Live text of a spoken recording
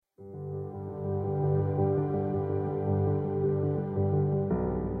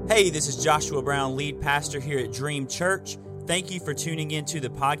Hey, this is Joshua Brown, lead pastor here at Dream Church. Thank you for tuning into the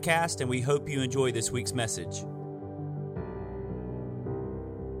podcast, and we hope you enjoy this week's message.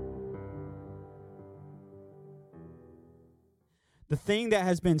 The thing that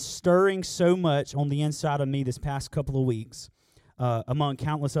has been stirring so much on the inside of me this past couple of weeks, among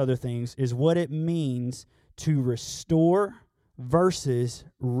countless other things, is what it means to restore versus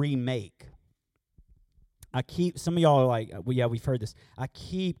remake. Some of y'all are like, well, yeah, we've heard this. I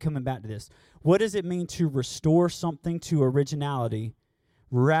keep coming back to this. What does it mean to restore something to originality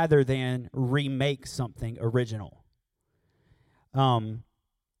rather than remake something original?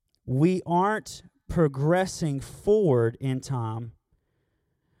 We aren't progressing forward in time.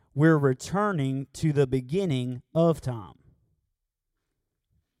 We're returning to the beginning of time.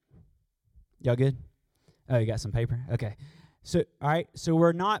 Y'all good? Oh, you got some paper? Okay. So, all right, so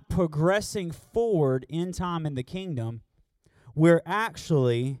we're not progressing forward in time in the kingdom. We're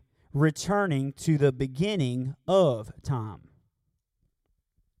actually returning to the beginning of time.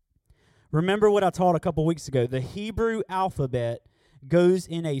 Remember what I taught a couple weeks ago. The Hebrew alphabet goes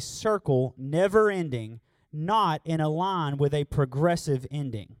in a circle, never ending, not in a line with a progressive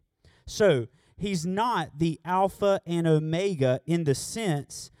ending. So, he's not the Alpha and Omega in the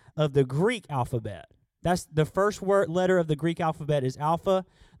sense of the Greek alphabet. That's the first letter of the Greek alphabet is alpha.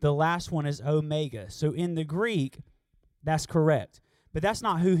 The last one is omega. So in the Greek, that's correct. But that's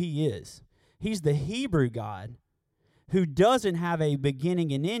not who he is. He's the Hebrew God who doesn't have a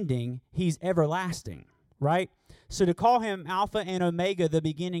beginning and ending. He's everlasting, right? So to call him alpha and omega, the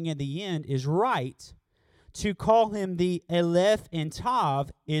beginning and the end, is right. To call him the Aleph and Tav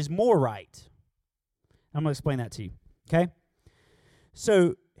is more right. I'm going to explain that to you, okay?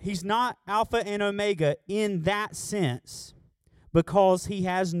 So he's not Alpha and Omega in that sense because he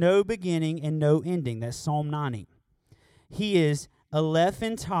has no beginning and no ending. That's Psalm 90. He is Aleph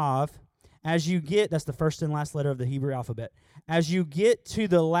and Tav. As you get, that's the first and last letter of the Hebrew alphabet. As you get to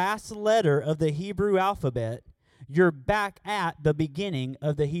the last letter of the Hebrew alphabet, you're back at the beginning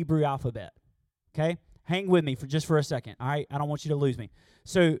of the Hebrew alphabet. Okay? Hang with me for a second, all right? I don't want you to lose me.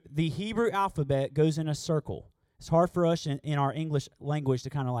 So the Hebrew alphabet goes in a circle. It's hard for us in our English language to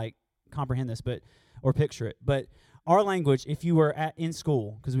kind of like comprehend this, or picture it. But our language, if you were in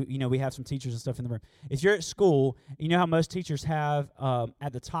school, because we have some teachers and stuff in the room. If you're at school, you know how most teachers have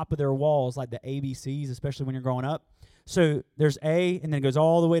at the top of their walls like the ABCs, especially when you're growing up. So there's A, and then it goes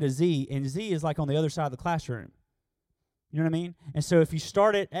all the way to Z, and Z is like on the other side of the classroom. You know what I mean? And so if you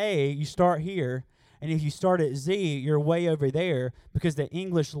start at A, you start here. And if you start at Z, you're way over there because the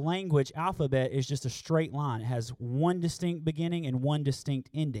English language alphabet is just a straight line. It has one distinct beginning and one distinct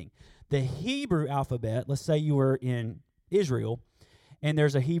ending. The Hebrew alphabet, let's say you were in Israel, and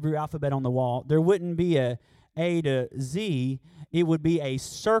there's a Hebrew alphabet on the wall, there wouldn't be a to Z. It would be a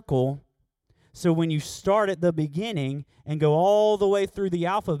circle. So when you start at the beginning and go all the way through the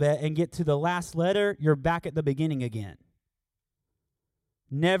alphabet and get to the last letter, you're back at the beginning again.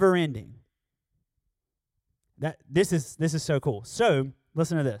 Never ending. This is so cool. So,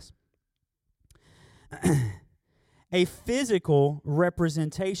 listen to this. A physical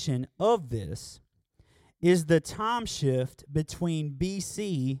representation of this is the time shift between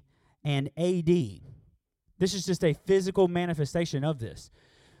BC and AD. This is just a physical manifestation of this.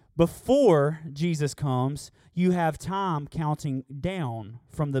 Before Jesus comes, you have time counting down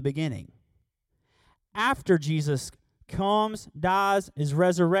from the beginning. After Jesus comes, dies, is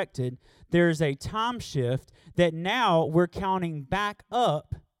resurrected, there's a time shift that now we're counting back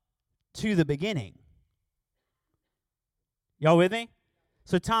up to the beginning. Y'all with me?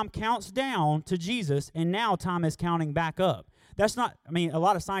 So time counts down to Jesus, and now time is counting back up. That's not, a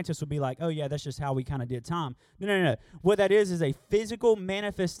lot of scientists would be like, oh yeah, that's just how we kind of did time. No. What that is a physical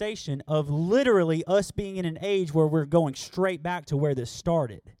manifestation of literally us being in an age where we're going straight back to where this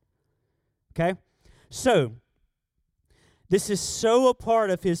started. Okay? So, this is so a part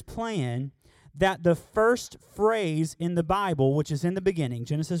of his plan that the first phrase in the Bible, which is in the beginning,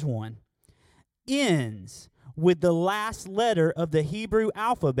 Genesis 1, ends with the last letter of the Hebrew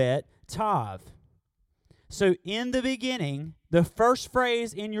alphabet, Tav. So in the beginning, the first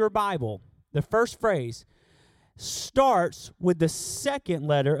phrase in your Bible, the first phrase, starts with the second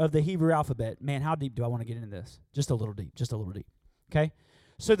letter of the Hebrew alphabet. Man, how deep do I want to get into this? Just a little deep, okay?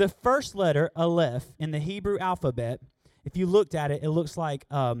 So the first letter, Aleph, in the Hebrew alphabet, if you looked at it, it looks like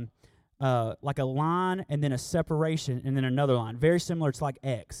a line and then a separation and then another line. Very similar to like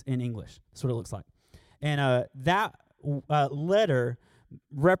X in English. That's what it looks like. And that letter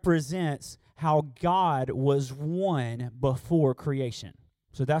represents how God was one before creation.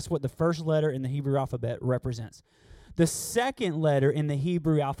 So that's what the first letter in the Hebrew alphabet represents. The second letter in the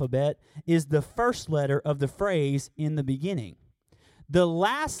Hebrew alphabet is the first letter of the phrase in the beginning. The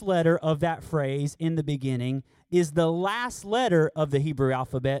last letter of that phrase in the beginning is the last letter of the Hebrew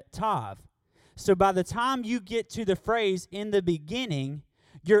alphabet, Tav. So by the time you get to the phrase in the beginning,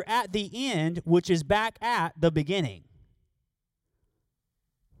 you're at the end, which is back at the beginning.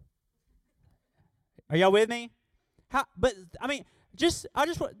 Are y'all with me? Just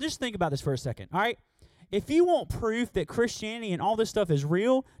think about this for a second, all right? If you want proof that Christianity and all this stuff is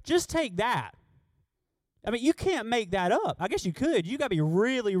real, just take that. You can't make that up. I guess you could. You got to be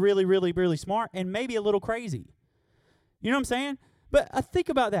really, really, really, really smart and maybe a little crazy. You know what I'm saying? But think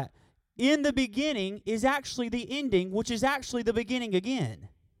about that. In the beginning is actually the ending, which is actually the beginning again.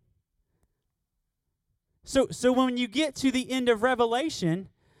 So when you get to the end of Revelation,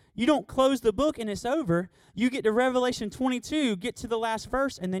 you don't close the book and it's over. You get to Revelation 22, get to the last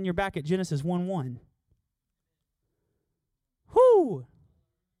verse, and then you're back at Genesis 1:1. Whoo!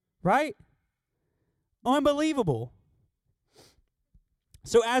 Right? Unbelievable.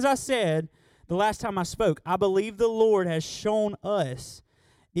 So as I said the last time I spoke, I believe the Lord has shown us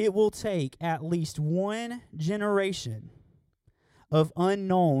it will take at least one generation of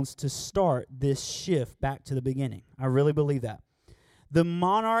unknowns to start this shift back to the beginning. I really believe that. The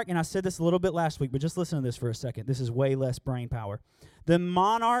monarch, and I said this a little bit last week, but just listen to this for a second. This is way less brain power. The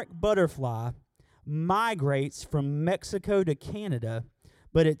monarch butterfly migrates from Mexico to Canada,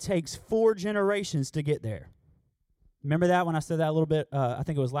 but it takes 4 generations to get there. Remember that when I said that a little bit, I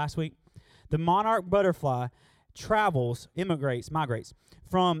think it was last week? The monarch butterfly migrates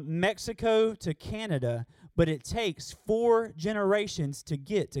from Mexico to Canada, but it takes 4 generations to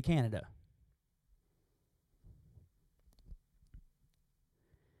get to Canada.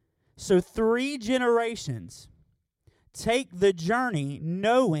 So 3 generations take the journey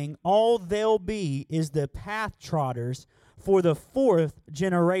knowing all they'll be is the path trotters for the 4th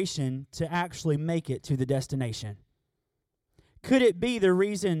generation to actually make it to the destination. Could it be the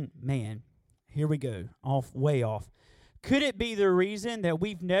reason, here we go, way off. Could it be the reason that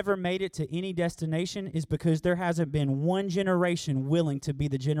we've never made it to any destination is because there hasn't been one generation willing to be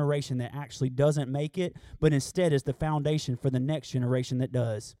the generation that actually doesn't make it, but instead is the foundation for the next generation that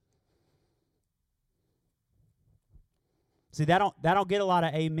does? See, that don't get a lot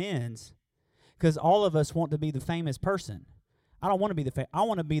of amens because all of us want to be the famous person. I don't want to be I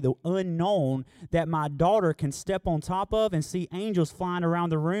want to be the unknown that my daughter can step on top of and see angels flying around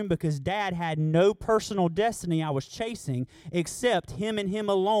the room because Dad had no personal destiny I was chasing except him and him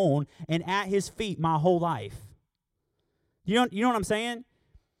alone and at his feet my whole life. You know what I'm saying?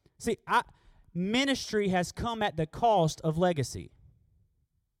 See, ministry has come at the cost of legacy.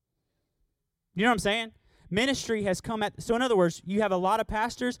 You know what I'm saying? Ministry has come at, so in other words, you have a lot of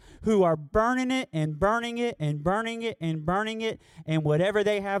pastors who are burning it and burning it and burning it and burning it, and whatever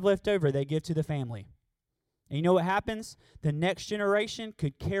they have left over, they give to the family. And you know what happens? The next generation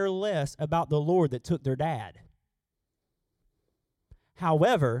could care less about the Lord that took their dad.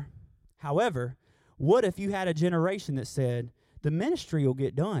 However, what if you had a generation that said, the ministry will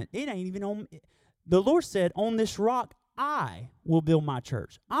get done? It ain't even on, the Lord said, on this rock, I will build my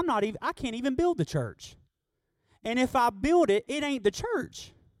church. I can't even build the church. And if I build it, it ain't the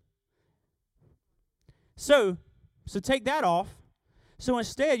church. So take that off. So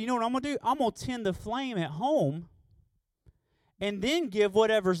instead, you know what I'm going to do? I'm going to tend the flame at home and then give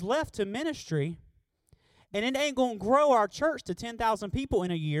whatever's left to ministry. And it ain't going to grow our church to 10,000 people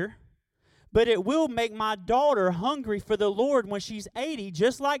in a year, but it will make my daughter hungry for the Lord when she's 80,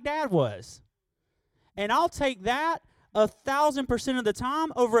 just like Dad was. And I'll take that 1,000% of the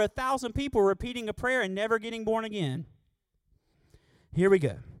time over 1,000 people repeating a prayer and never getting born again. Here we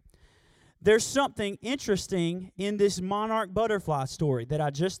go. There's something interesting in this monarch butterfly story that I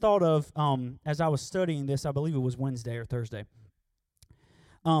just thought of as I was studying this. I believe it was Wednesday or Thursday.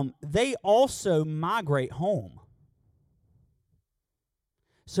 They also migrate home.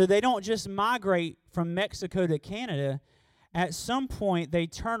 So they don't just migrate from Mexico to Canada. At some point, they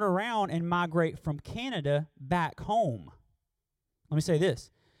turn around and migrate from Canada back home. Let me say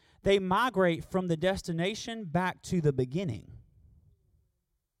this. They migrate from the destination back to the beginning.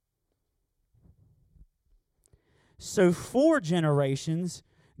 So 4 generations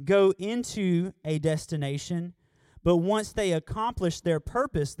go into a destination, but once they accomplish their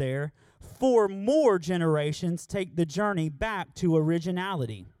purpose there, 4 more generations take the journey back to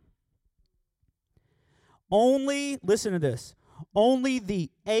originality. Listen to this, only the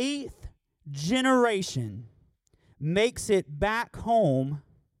 8th generation makes it back home,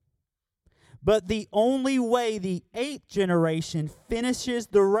 but the only way the 8th generation finishes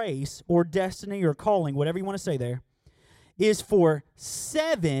the race or destiny or calling, whatever you want to say there, is for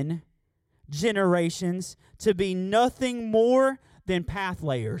 7 generations to be nothing more than path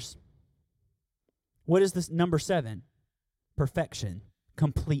layers. What is this number 7? Perfection,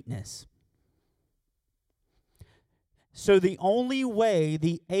 completeness. So the only way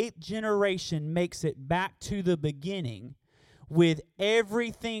the 8th generation makes it back to the beginning with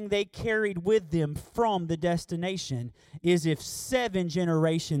everything they carried with them from the destination is if 7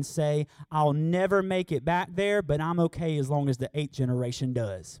 generations say, I'll never make it back there, but I'm okay as long as the 8th generation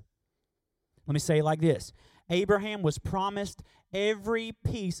does. Let me say it like this. Abraham was promised every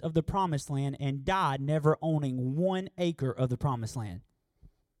piece of the promised land and died never owning 1 acre of the promised land.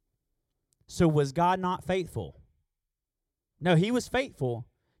 So was God not faithful? No, he was faithful.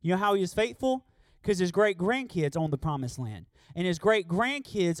 You know how he was faithful? Because his great-grandkids owned the promised land. And his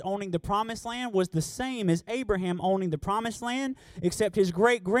great-grandkids owning the promised land was the same as Abraham owning the promised land, except his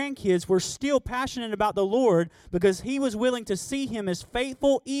great-grandkids were still passionate about the Lord because he was willing to see him as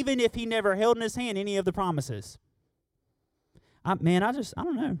faithful even if he never held in his hand any of the promises. I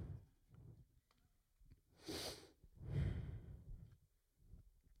don't know.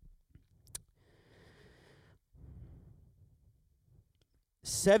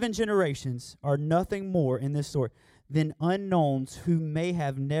 Seven generations are nothing more in this story than unknowns who may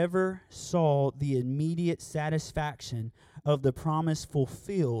have never saw the immediate satisfaction of the promise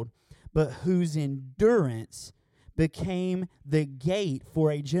fulfilled, but whose endurance became the gate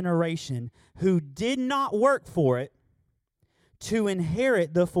for a generation who did not work for it to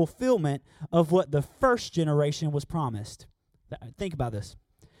inherit the fulfillment of what the first generation was promised. Think about this.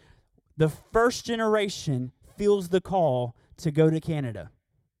 The first generation feels the call to go to Canada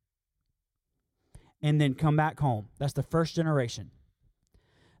and then come back home. That's the first generation.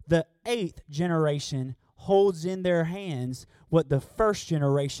 The 8th generation holds in their hands what the first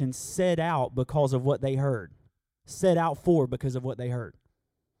generation set out because of what they heard. Set out for because of what they heard.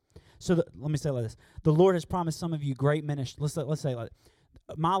 So let me say it like this. The Lord has promised some of you great ministry. Let's say it like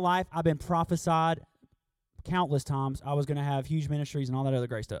this. My life, I've been prophesied countless times I was going to have huge ministries and all that other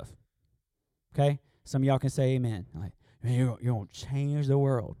great stuff. Okay? Some of y'all can say amen. Like, man, you're going to change the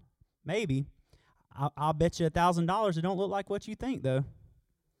world. Maybe. I'll bet you $1,000 it don't look like what you think, though.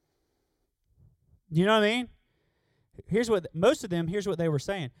 You know what I mean? Here's what they were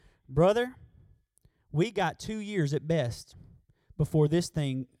saying. Brother, we got 2 years at best before this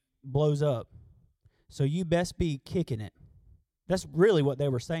thing blows up. So you best be kicking it. That's really what they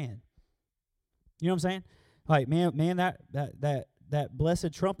were saying. You know what I'm saying? Like, man, that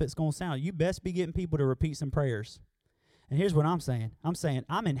blessed trumpet's going to sound. You best be getting people to repeat some prayers. And here's what I'm saying. I'm saying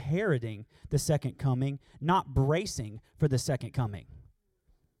I'm inheriting the second coming, not bracing for the second coming.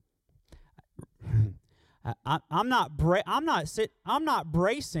 I'm not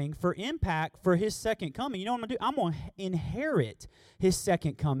bracing for impact for his second coming. You know what I'm going to do? I'm going to inherit his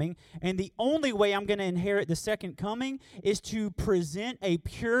second coming, and the only way I'm going to inherit the second coming is to present a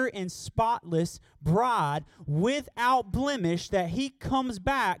pure and spotless bride without blemish that he comes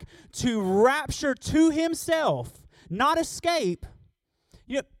back to rapture to himself. Not escape.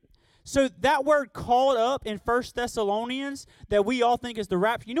 So that word called up in 1 Thessalonians that we all think is the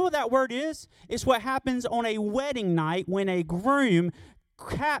rapture, you know what that word is? It's what happens on a wedding night when a groom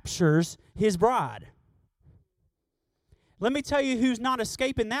captures his bride. Let me tell you who's not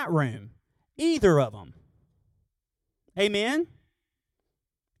escaping that room. Either of them. Amen?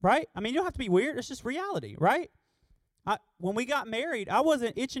 Right? I mean, you don't have to be weird. It's just reality, right? When we got married, I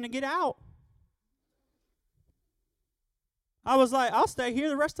wasn't itching to get out. I was like, I'll stay here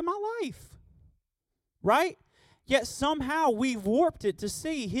the rest of my life. Right? Yet somehow we've warped it to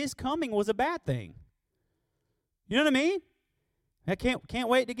see his coming was a bad thing. You know what I mean? I can't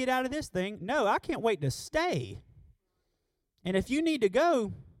wait to get out of this thing. No, I can't wait to stay. And if you need to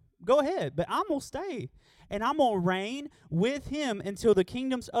go ahead. But I'm going to stay. And I'm going to reign with him until the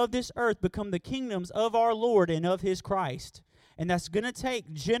kingdoms of this earth become the kingdoms of our Lord and of his Christ. And that's going to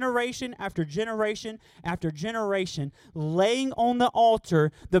take generation after generation after generation laying on the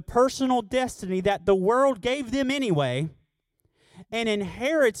altar the personal destiny that the world gave them anyway and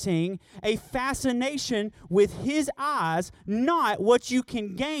inheriting a fascination with his eyes, not what you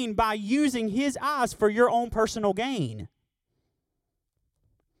can gain by using his eyes for your own personal gain.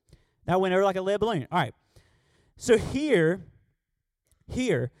 That went over like a lead balloon. All right. So here,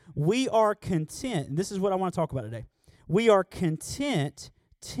 we are content. And this is what I want to talk about today. We are content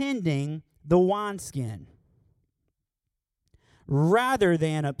tending the wineskin rather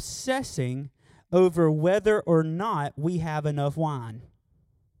than obsessing over whether or not we have enough wine.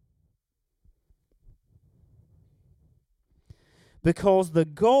 Because the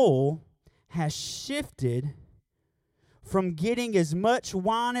goal has shifted from getting as much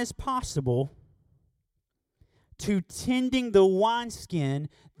wine as possible to tending the wineskin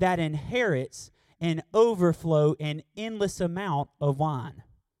that inherits an overflow and endless amount of wine.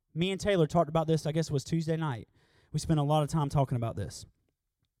 Me and Taylor talked about this, I guess it was Tuesday night. We spent a lot of time talking about this.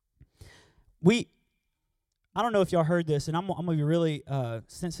 I don't know if y'all heard this, and I'm going to be really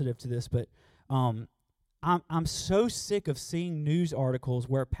sensitive to this, but I'm so sick of seeing news articles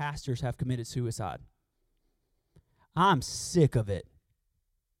where pastors have committed suicide. I'm sick of it.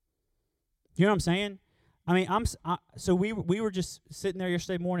 You know what I'm saying? I mean, so we were just sitting there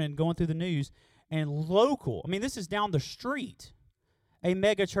yesterday morning going through the news, and local, I mean, this is down the street, a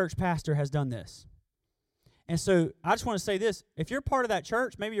mega church pastor has done this. And so I just want to say this. If you're part of that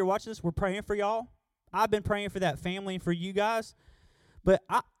church, maybe you're watching this, we're praying for y'all. I've been praying for that family and for you guys. But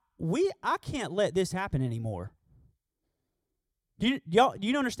I can't let this happen anymore. Do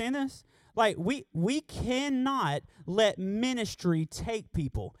you understand this? Like, we cannot let ministry take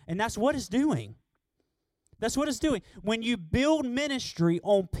people. And that's what it's doing. That's what it's doing. When you build ministry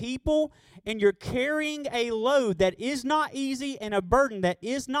on people and you're carrying a load that is not easy and a burden that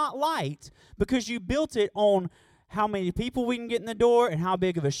is not light because you built it on how many people we can get in the door and how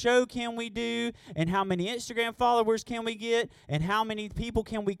big of a show can we do and how many Instagram followers can we get and how many people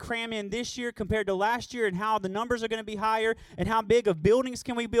can we cram in this year compared to last year and how the numbers are going to be higher and how big of buildings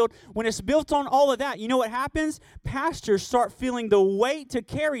can we build. When it's built on all of that, you know what happens? Pastors start feeling the weight to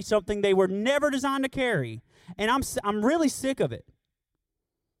carry something they were never designed to carry. And I'm really sick of it.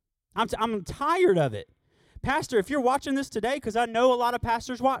 I'm tired of it. Pastor, if you're watching this today, because I know a lot of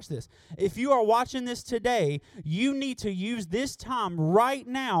pastors watch this, if you are watching this today, you need to use this time right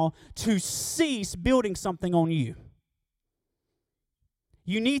now to cease building something on you.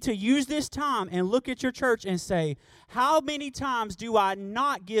 You need to use this time and look at your church and say, how many times do I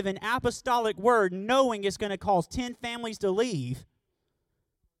not give an apostolic word knowing it's going to cause 10 families to leave?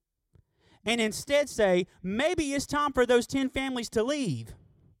 And instead say, maybe it's time for those 10 families to leave.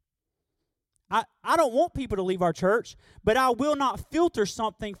 I don't want people to leave our church, but I will not filter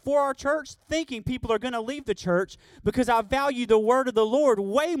something for our church thinking people are going to leave the church because I value the word of the Lord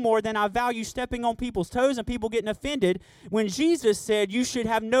way more than I value stepping on people's toes and people getting offended when Jesus said you should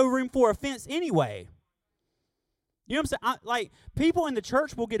have no room for offense anyway. You know what I'm saying? People in the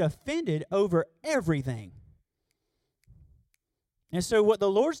church will get offended over everything. And so what the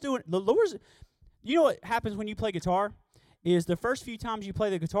Lord's doing, you know what happens when you play guitar? Is the first few times you play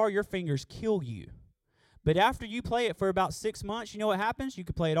the guitar, your fingers kill you. But after you play it for about 6 months, you know what happens? You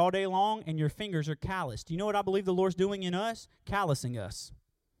can play it all day long, and your fingers are calloused. You know what I believe the Lord's doing in us? Callousing us.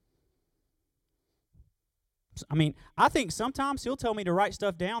 I mean, I think sometimes He'll tell me to write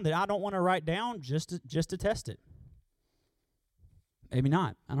stuff down that I don't want to write down just to test it. Maybe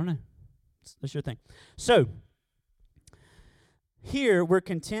not. I don't know. That's your thing. So, here, we're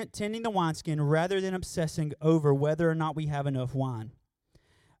content tending the wineskin rather than obsessing over whether or not we have enough wine.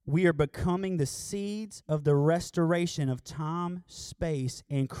 We are becoming the seeds of the restoration of time, space,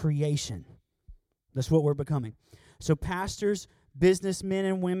 and creation. That's what we're becoming. So pastors, businessmen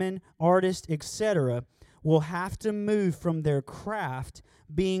and women, artists, etc., will have to move from their craft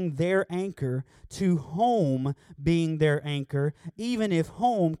being their anchor to home being their anchor, even if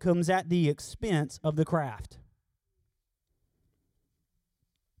home comes at the expense of the craft.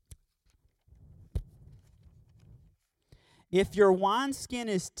 If your wineskin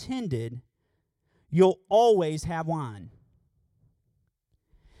is tended, you'll always have wine.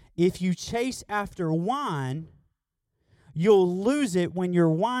 If you chase after wine, you'll lose it when your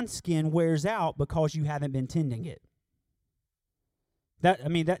wineskin wears out because you haven't been tending it.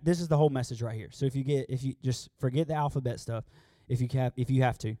 This is the whole message right here. So if you just forget the alphabet stuff, if you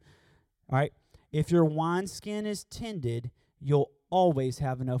have to. All right? If your wineskin is tended, you'll always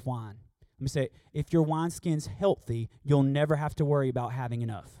have enough wine. Let me say, if your wineskin's healthy, you'll never have to worry about having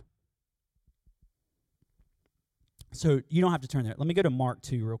enough. So you don't have to turn there. Let me go to Mark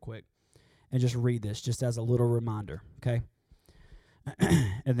 2 real quick and just read this just as a little reminder, okay?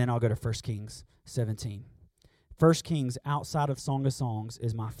 And then I'll go to 1 Kings 17. 1 Kings, outside of Song of Songs,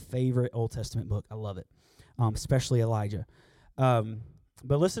 is my favorite Old Testament book. I love it, especially Elijah. But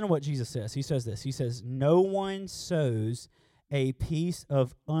listen to what Jesus says. He says this. He says, no one sews a piece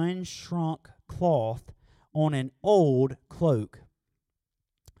of unshrunk cloth on an old cloak.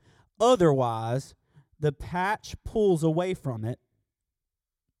 Otherwise, the patch pulls away from it,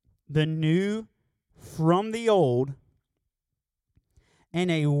 the new from the old,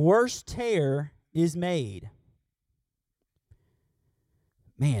 and a worse tear is made.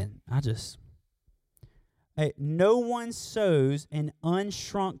 Man, no one sews an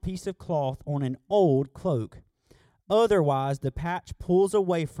unshrunk piece of cloth on an old cloak. Otherwise, the patch pulls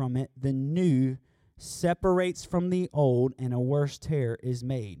away from it, the new separates from the old, and a worse tear is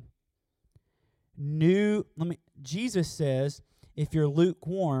made. Jesus says, if you're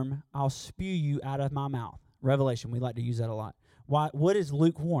lukewarm, I'll spew you out of my mouth. Revelation, we like to use that a lot. What is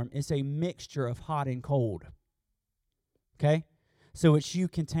lukewarm? It's a mixture of hot and cold. Okay? So it's you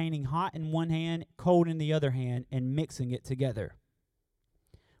containing hot in one hand, cold in the other hand, and mixing it together.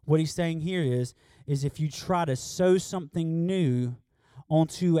 What he's saying here is if you try to sew something new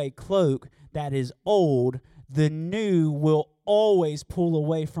onto a cloak that is old, the new will always pull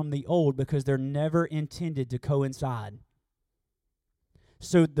away from the old because they're never intended to coincide.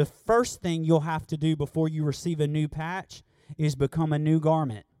 So the first thing you'll have to do before you receive a new patch is become a new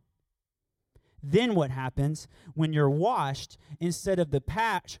garment. Then what happens when you're washed, instead of the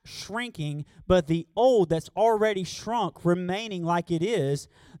patch shrinking, but the old that's already shrunk remaining like it is,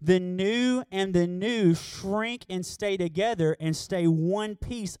 the new and the new shrink and stay together and stay one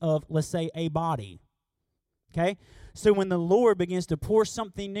piece of, let's say, a body. Okay? So when the Lord begins to pour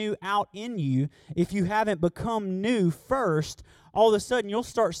something new out in you, if you haven't become new first, all of a sudden you'll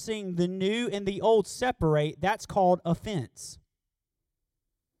start seeing the new and the old separate. That's called offense.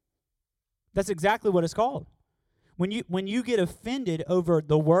 That's exactly what it's called. When you get offended over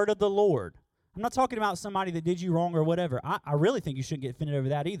the word of the Lord, I'm not talking about somebody that did you wrong or whatever. I really think you shouldn't get offended over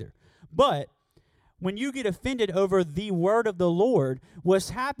that either. But when you get offended over the word of the Lord,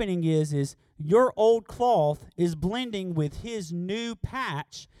 what's happening is your old cloth is blending with his new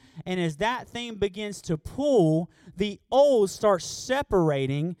patch, and as that thing begins to pull, the old starts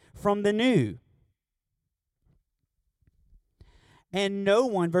separating from the new. And no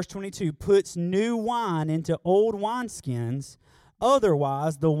one, verse 22, puts new wine into old wineskins,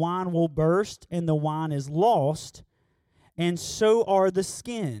 otherwise the wine will burst and the wine is lost, and so are the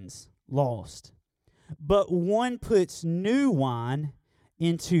skins lost. But one puts new wine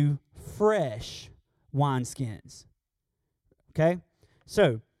into fresh wineskins. Okay?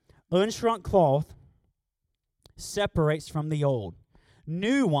 So, unshrunk cloth separates from the old.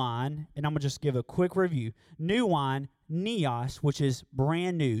 New wine, and I'm going to just give a quick review. New wine, neos, which is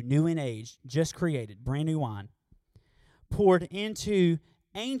brand new, new in age, just created, brand new wine, poured into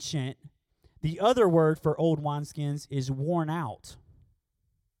ancient. The other word for old wineskins is worn out.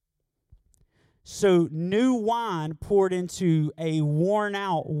 So new wine poured into a worn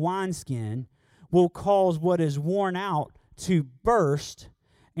out wineskin will cause what is worn out to burst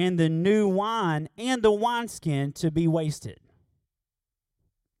and the new wine and the wineskin to be wasted.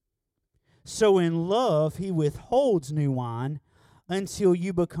 So in love, he withholds new wine until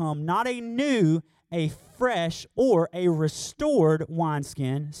you become not a new, a fresh, or a restored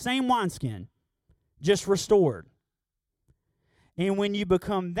wineskin. Same wineskin, just restored. And when you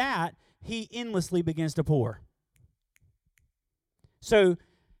become that, he endlessly begins to pour. So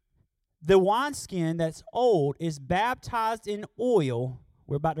the wineskin that's old is baptized in oil.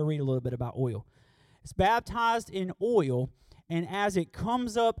 We're about to read a little bit about oil. It's baptized in oil, and as it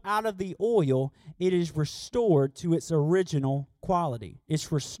comes up out of the oil, it is restored to its original quality.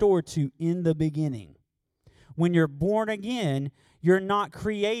 It's restored to in the beginning. When you're born again, you're not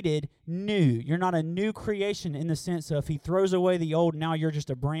created new. You're not a new creation in the sense of he throws away the old, now you're just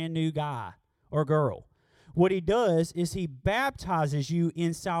a brand new guy or girl. What he does is he baptizes you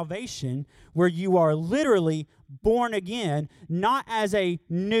in salvation where you are literally born again, not as a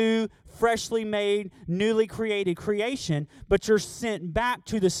new, freshly made, newly created creation, but you're sent back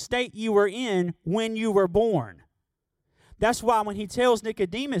to the state you were in when you were born. That's why when he tells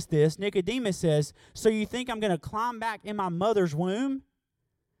Nicodemus this, Nicodemus says, so you think I'm going to climb back in my mother's womb?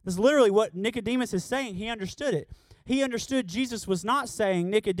 That's literally what Nicodemus is saying. He understood it. He understood Jesus was not saying,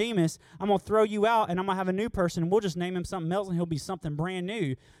 Nicodemus, I'm going to throw you out and I'm going to have a new person and we'll just name him something else and he'll be something brand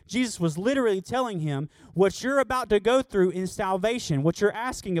new. Jesus was literally telling him, what you're about to go through in salvation, what you're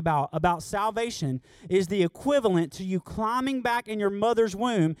asking about salvation, is the equivalent to you climbing back in your mother's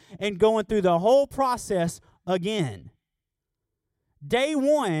womb and going through the whole process again. Day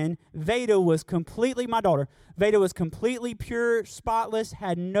one, Veda was completely, my daughter, Veda was completely pure, spotless,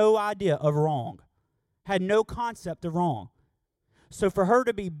 had no idea of wrong. Had no concept of wrong. So for her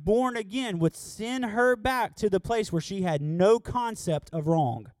to be born again would send her back to the place where she had no concept of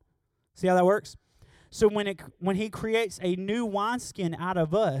wrong. See how that works? So when he creates a new wineskin out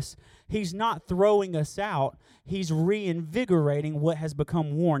of us, he's not throwing us out. He's reinvigorating what has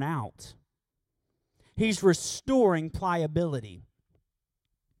become worn out. He's restoring pliability.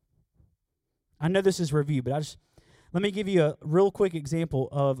 I know this is review, but let me give you a real quick example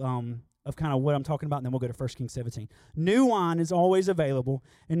of of kind of what I'm talking about, and then we'll go to 1 Kings 17. New wine is always available.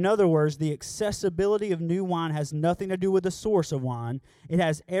 In other words, the accessibility of new wine has nothing to do with the source of wine. It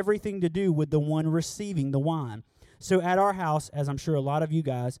has everything to do with the one receiving the wine. So at our house, as I'm sure a lot of you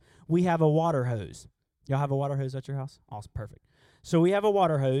guys, we have a water hose. Y'all have a water hose at your house? Awesome, perfect. So we have a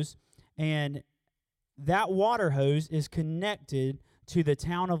water hose, and that water hose is connected to the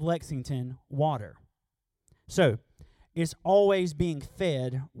town of Lexington water. So it's always being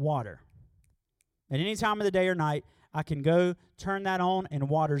fed water. At any time of the day or night, I can go turn that on, and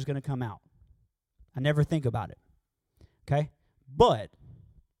water's going to come out. I never think about it. Okay? But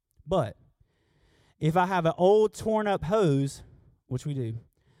if I have an old torn up hose, which we do,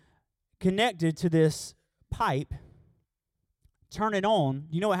 connected to this pipe, turn it on,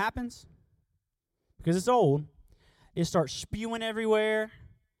 you know what happens? Because it's old, it starts spewing everywhere.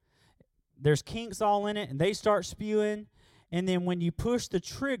 There's kinks all in it, and they start spewing. And then when you push the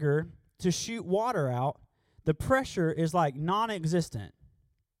trigger to shoot water out, the pressure is like non-existent.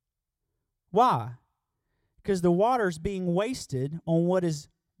 Why? Because the water's being wasted on what is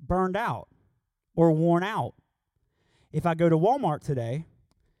burned out or worn out. If I go to Walmart today,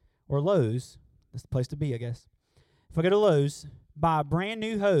 or Lowe's, that's the place to be, I guess. If I go to Lowe's, buy a brand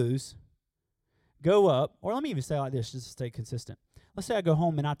new hose, go up, or let me even say it like this just to stay consistent. Let's say I go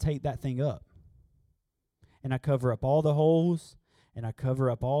home and I tape that thing up. And I cover up all the holes, and I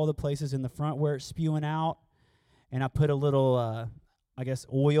cover up all the places in the front where it's spewing out, and I put a little,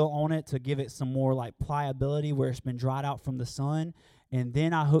 oil on it to give it some more like pliability where it's been dried out from the sun. And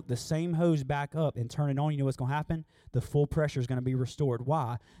then I hook the same hose back up and turn it on. You know what's going to happen? The full pressure is going to be restored.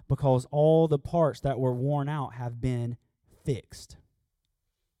 Why? Because all the parts that were worn out have been fixed.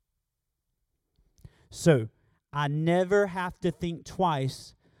 So I never have to think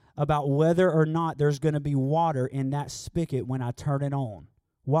twice about whether or not there's going to be water in that spigot when I turn it on.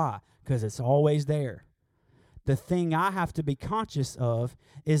 Why? Because it's always there. The thing I have to be conscious of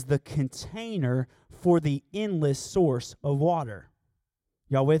is the container for the endless source of water.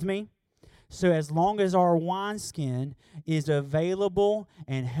 Y'all with me? So as long as our wineskin is available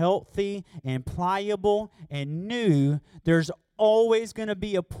and healthy and pliable and new, there's always going to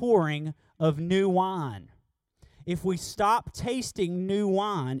be a pouring of new wine. If we stop tasting new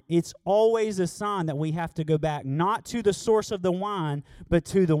wine, it's always a sign that we have to go back not to the source of the wine, but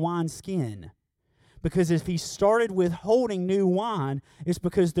to the wineskin. Because if he started withholding new wine, it's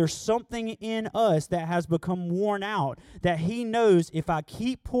because there's something in us that has become worn out, that he knows if I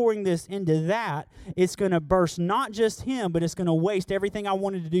keep pouring this into that, it's going to burst not just him, but it's going to waste everything I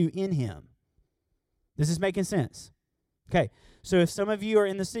wanted to do in him. This is making sense. Okay, so if some of you are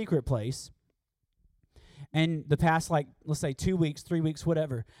in the secret place, and the past, like, let's say 2 weeks, 3 weeks,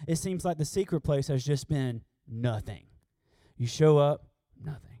 whatever, it seems like the secret place has just been nothing. You show up,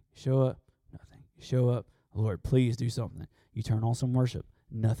 nothing. Show up, nothing. Show up, Lord, please do something. You turn on some worship,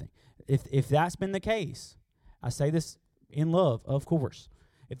 nothing. If that's been the case, I say this in love, of course.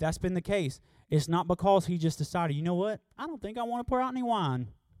 If that's been the case, it's not because he just decided, you know what, I don't think I want to pour out any wine.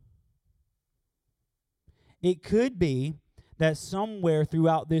 It could be that somewhere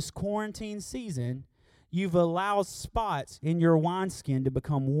throughout this quarantine season, you've allowed spots in your wineskin to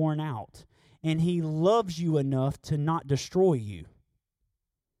become worn out, and he loves you enough to not destroy you.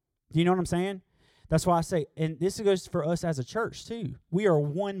 Do you know what I'm saying? That's why I say, and this goes for us as a church too. We are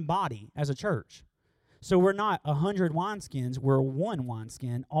one body as a church. So we're not 100 wineskins, we're one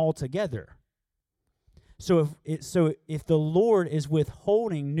wineskin all together. So if the Lord is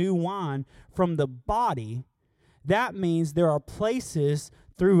withholding new wine from the body, that means there are places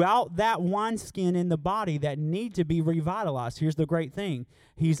throughout that wineskin in the body that need to be revitalized. Here's the great thing.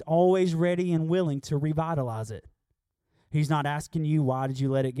 He's always ready and willing to revitalize it. He's not asking you, why did you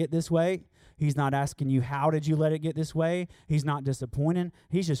let it get this way? He's not asking you, how did you let it get this way? He's not disappointed.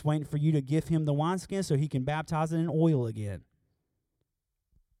 He's just waiting for you to give him the wineskin so he can baptize it in oil again.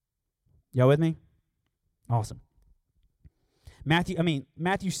 Y'all with me? Awesome. Matthew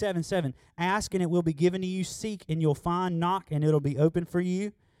 7:7, ask and it will be given to you, seek and you'll find, knock and it'll be open for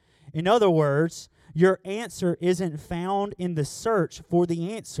you. In other words, your answer isn't found in the search for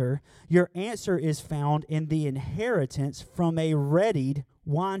the answer. Your answer is found in the inheritance from a readied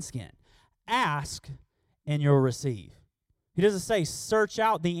wineskin. Ask and you'll receive. He doesn't say search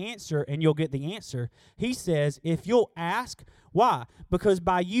out the answer and you'll get the answer. He says if you'll ask, why? Because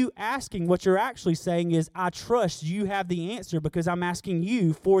by you asking, what you're actually saying is, I trust you have the answer because I'm asking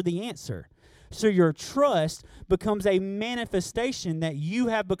you for the answer. So your trust becomes a manifestation that you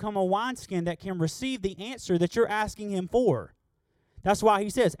have become a wineskin that can receive the answer that you're asking him for. That's why he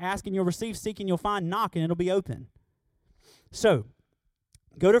says, ask and you'll receive, seek and you'll find, knock and it'll be open. So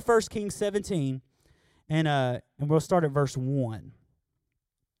Go to 1 Kings 17, and we'll start at verse 1.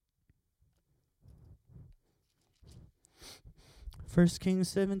 First Kings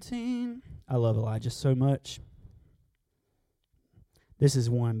 17. I love Elijah so much. This is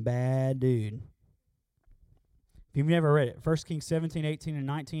one bad dude. If you've never read it, 1 Kings 17, 18, and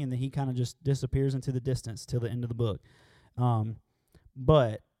 19, and then he kind of just disappears into the distance till the end of the book.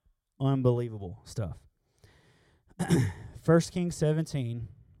 But unbelievable stuff. 1 Kings 17.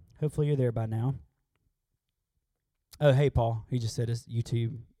 Hopefully you're there by now. Oh, hey, Paul. He just said his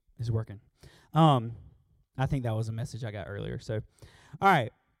YouTube is working. I think that was a message I got earlier. So, all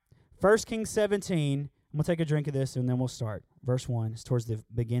right. 1 Kings 17. I'm going to take a drink of this, and then we'll start. Verse 1. It's towards the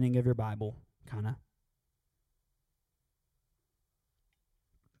beginning of your Bible, kind of.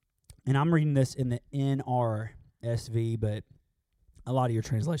 And I'm reading this in the NRSV, but a lot of your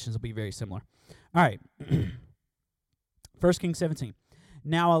translations will be very similar. All right. 1 Kings 17.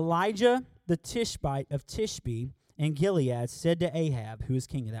 Now Elijah the Tishbite of Tishbe in Gilead said to Ahab, who was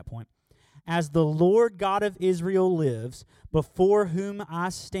king at that point, As the Lord God of Israel lives, before whom I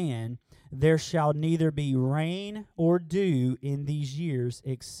stand, there shall neither be rain or dew in these years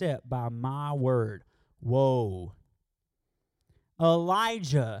except by my word. Whoa.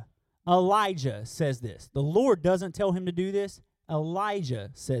 Elijah says this. The Lord doesn't tell him to do this. Elijah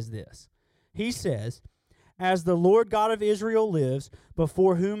says this. He says, As the Lord God of Israel lives,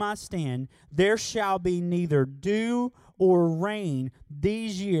 before whom I stand, there shall be neither dew or rain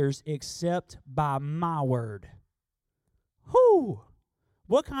these years except by my word. Whew!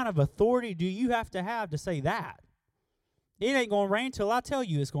 What kind of authority do you have to say that? It ain't going to rain till I tell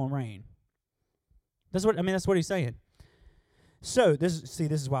you it's going to rain. That's what he's saying. So, this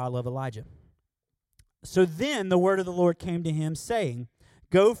is why I love Elijah. So then the word of the Lord came to him, saying,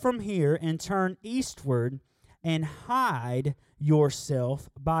 Go from here and turn eastward and hide yourself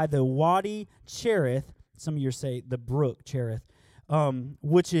by the Wadi Cherith, some of you say the brook Cherith,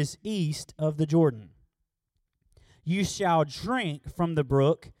 which is east of the Jordan. You shall drink from the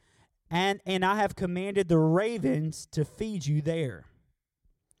brook, and I have commanded the ravens to feed you there.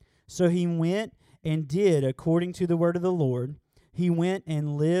 So he went and did according to the word of the Lord. He went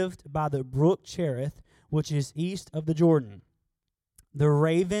and lived by the brook Cherith, which is east of the Jordan. The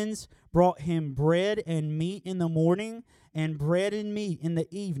ravens brought him bread and meat in the morning, and bread and meat in the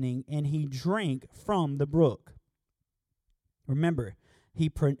evening, and he drank from the brook. Remember,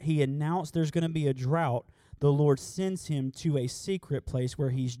 he announced there's going to be a drought. The Lord sends him to a secret place where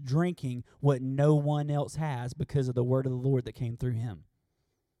he's drinking what no one else has because of the word of the Lord that came through him.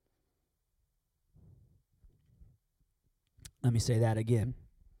 Let me say that again.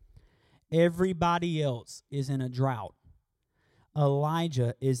 Everybody else is in a drought.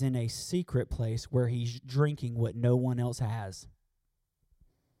 Elijah is in a secret place where he's drinking what no one else has.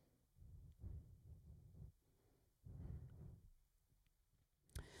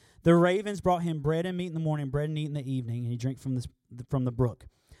 The ravens brought him bread and meat in the morning, bread and meat in the evening, and he drank from the brook.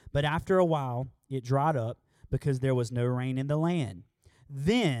 But after a while, it dried up because there was no rain in the land.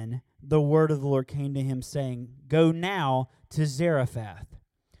 Then the word of the Lord came to him, saying, Go now to Zarephath,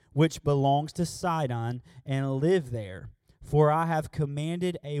 which belongs to Sidon, and live there, for I have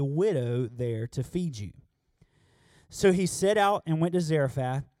commanded a widow there to feed you. So he set out and went to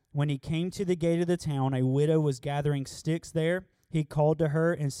Zarephath. When he came to the gate of the town, a widow was gathering sticks there. He called to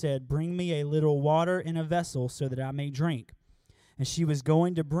her and said, Bring me a little water in a vessel so that I may drink. And she was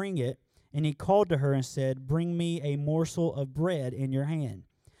going to bring it, and he called to her and said, Bring me a morsel of bread in your hand.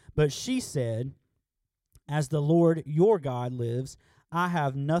 But she said, As the Lord your God lives, I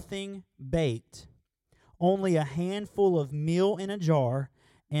have nothing baked, only a handful of meal in a jar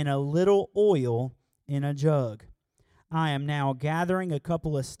and a little oil in a jug. I am now gathering a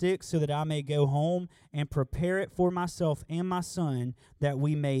couple of sticks so that I may go home and prepare it for myself and my son, that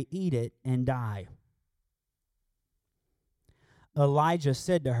we may eat it and die. Elijah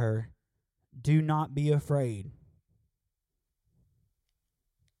said to her, Do not be afraid.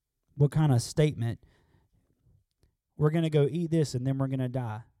 What kind of statement? We're going to go eat this and then we're going to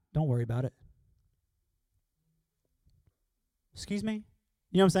die. Don't worry about it. Excuse me?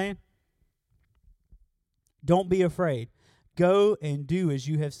 You know what I'm saying? Don't be afraid. Go and do as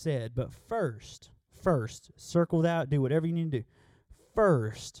you have said. But first, circle that, do whatever you need to do.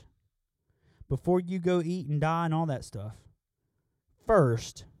 First, before you go eat and die and all that stuff,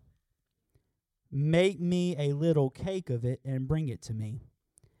 first, make me a little cake of it and bring it to me.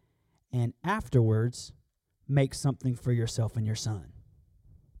 And afterwards, make something for yourself and your son.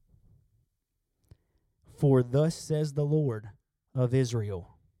 For thus says the Lord of Israel,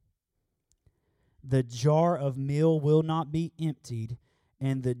 the jar of meal will not be emptied,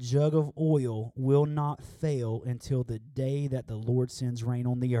 and the jug of oil will not fail until the day that the Lord sends rain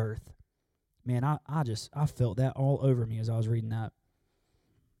on the earth. Man, I felt that all over me as I was reading that.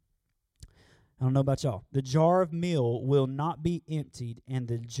 I don't know about y'all. The jar of meal will not be emptied, and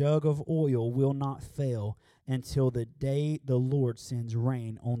the jug of oil will not fail until the day the Lord sends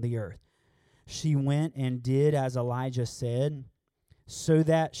rain on the earth. She went and did as Elijah said, so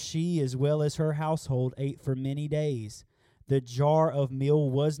that she as well as her household ate for many days. The jar of meal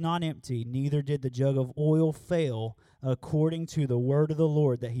was not empty, neither did the jug of oil fail, according to the word of the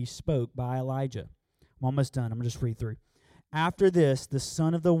Lord that he spoke by Elijah. I'm almost done. I'm going to just read through. After this, the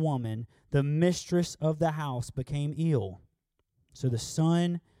son of the woman, the mistress of the house, became ill. So the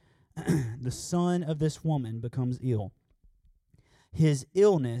son of this woman becomes ill. His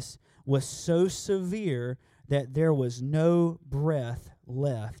illness was so severe that there was no breath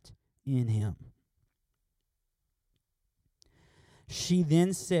left in him. She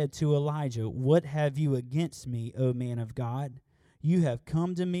then said to Elijah, "What have you against me, O man of God? You have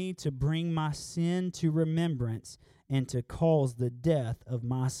come to me to bring my sin to remembrance and to cause the death of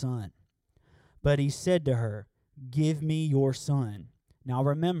my son." But he said to her, "Give me your son." Now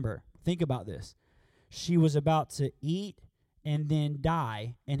remember, think about this. She was about to eat and then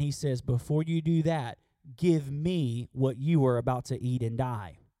die, and he says, before you do that, give me what you are about to eat and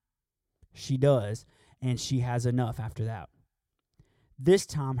die. She does, and she has enough after that. This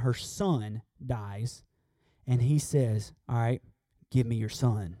time her son dies, and he says, all right, give me your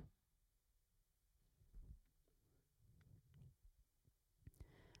son.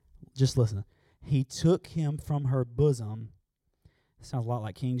 Just listen. He took him from her bosom. Sounds a lot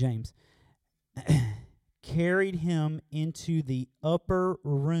like King James. Carried him into the upper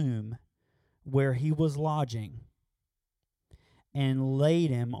room where he was lodging and laid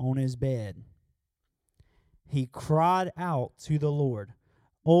him on his bed. He cried out to the Lord,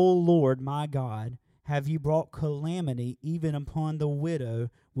 "O Lord my God, have you brought calamity even upon the widow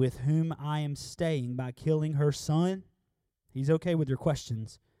with whom I am staying by killing her son?" He's okay with your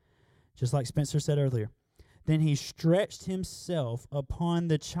questions, just like Spencer said earlier. Then he stretched himself upon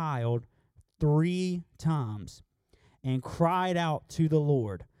the child 3 times and cried out to the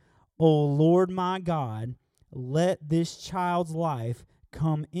Lord, "O Lord my God, let this child's life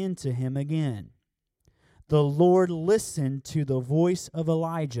come into him again." The Lord listened to the voice of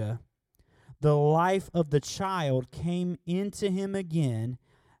Elijah. The life of the child came into him again,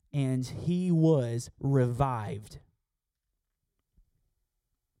 and he was revived.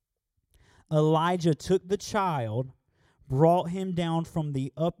 Elijah took the child, brought him down from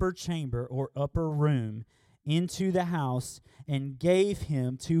the upper chamber or upper room into the house, and gave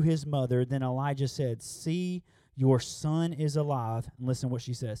him to his mother. Then Elijah said, "See, your son is alive." And listen to what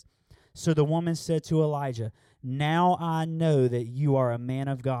she says. So the woman said to Elijah, "Now I know that you are a man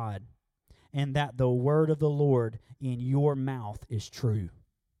of God, and that the word of the Lord in your mouth is true."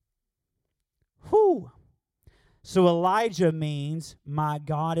 Whew. So Elijah means, my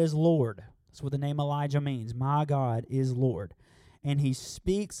God is Lord. That's what the name Elijah means. My God is Lord. And he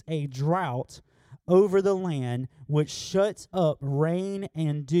speaks a drought over the land, which shuts up rain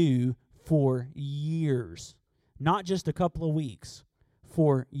and dew for years. Not just a couple of weeks,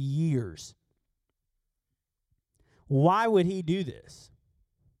 for years. Why would he do this?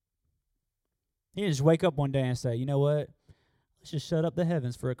 He didn't just wake up one day and say, you know what? Let's just shut up the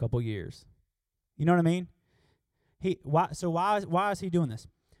heavens for a couple years. You know what I mean? Why is he doing this?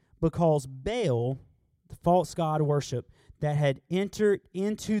 Because Baal, the false god worship that had entered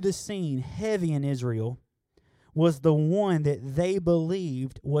into the scene heavy in Israel, was the one that they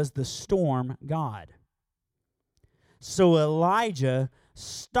believed was the storm god. So Elijah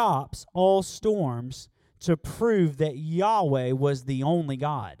stops all storms to prove that Yahweh was the only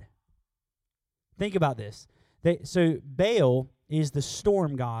God. Think about this. So Baal is the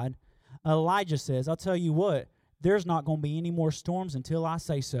storm god. Elijah says, I'll tell you what, there's not going to be any more storms until I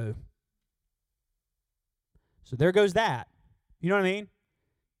say so. So there goes that. You know what I mean?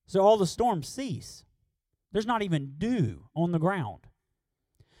 So all the storms cease. There's not even dew on the ground.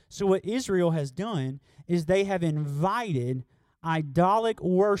 So what Israel has done is they have invited idolic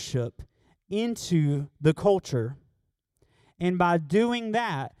worship into the culture. And by doing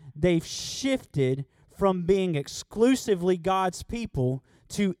that, they've shifted from being exclusively God's people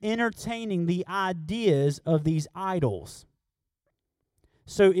to entertaining the ideas of these idols.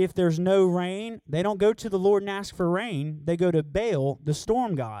 So if there's no rain, they don't go to the Lord and ask for rain. They go to Baal, the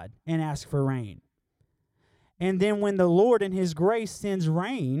storm god, and ask for rain. And then when the Lord in his grace sends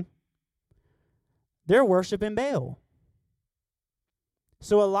rain, they're worshiping Baal.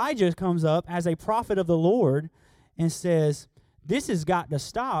 So Elijah comes up as a prophet of the Lord and says, this has got to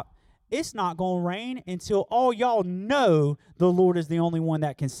stop. It's not going to rain until all y'all know the Lord is the only one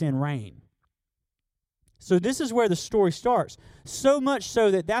that can send rain. So this is where the story starts. So much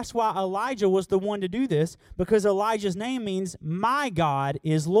so that that's why Elijah was the one to do this, because Elijah's name means, my God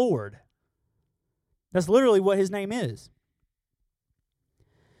is Lord. That's literally what his name is.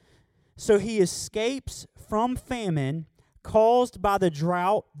 So he escapes from famine caused by the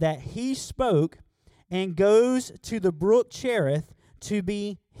drought that he spoke and goes to the brook Cherith to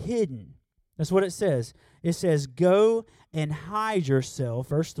be hidden. That's what it says. It says, go and hide yourself,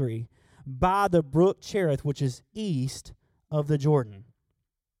 verse 3, by the brook Cherith, which is east of the Jordan.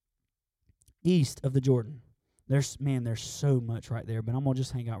 East of the Jordan. There's so much right there, but I'm going to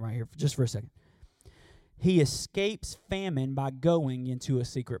just hang out right here just for a second. He escapes famine by going into a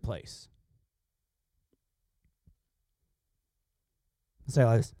secret place. Let's say it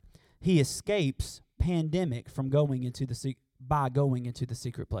like this. He escapes pandemic from going into by going into the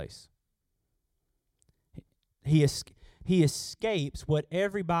secret place. He escapes what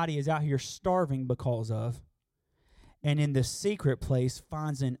everybody is out here starving because of, and in the secret place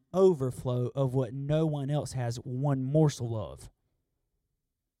finds an overflow of what no one else has one morsel of.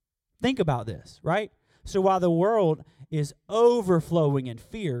 Think about this, right? So while the world is overflowing in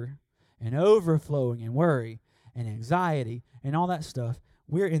fear and overflowing in worry and anxiety and all that stuff,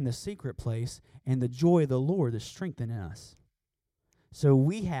 we're in the secret place, and the joy of the Lord is strengthening us. So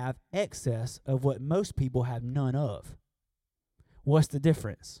we have excess of what most people have none of. What's the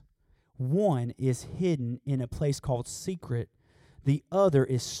difference? One is hidden in a place called secret. The other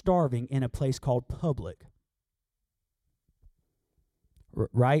is starving in a place called public.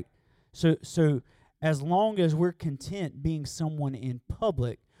 Right? So as long as we're content being someone in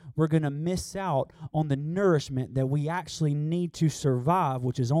public, we're going to miss out on the nourishment that we actually need to survive,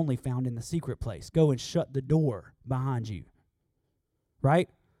 which is only found in the secret place. Go and shut the door behind you. Right?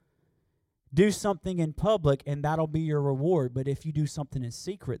 Do something in public, and that'll be your reward. But if you do something in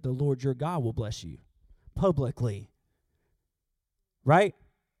secret, the Lord your God will bless you publicly. Right?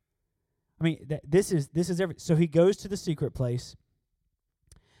 I mean, this is every. So he goes to the secret place,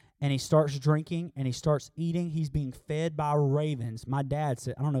 and he starts drinking, and he starts eating. He's being fed by ravens. My dad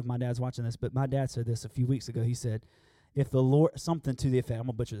said, I don't know if my dad's watching this, but my dad said this a few weeks ago. He said, if the Lord, something to the effect, I'm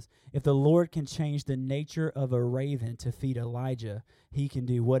going to butcher this. If the Lord can change the nature of a raven to feed Elijah, he can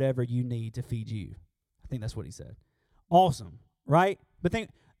do whatever you need to feed you. I think that's what he said. Awesome, right? But think,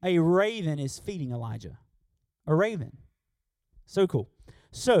 a raven is feeding Elijah. A raven. So cool.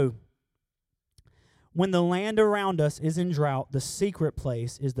 So, when the land around us is in drought, the secret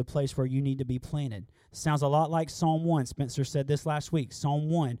place is the place where you need to be planted. Sounds a lot like Psalm 1. Spencer said this last week. Psalm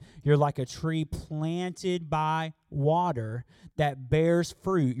 1, you're like a tree planted by water that bears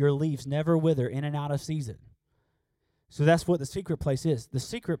fruit. Your leaves never wither, in and out of season. So that's what the secret place is. The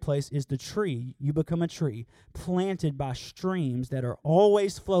secret place is the tree. You become a tree planted by streams that are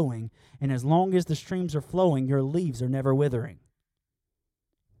always flowing, and as long as the streams are flowing, your leaves are never withering.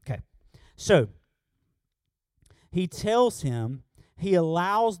 Okay, so he tells him, he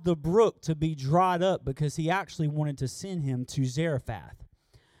allows the brook to be dried up because he actually wanted to send him to Zarephath.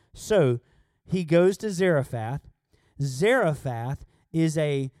 So he goes to Zarephath. Zarephath is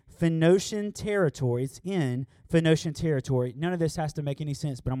a Phoenician territory. It's in Phoenician territory. None of this has to make any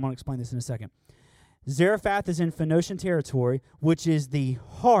sense, but I'm going to explain this in a second. Zarephath is in Phoenician territory, which is the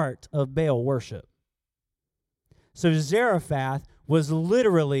heart of Baal worship. So Zarephath was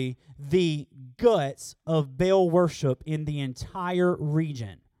literally the guts of Baal worship in the entire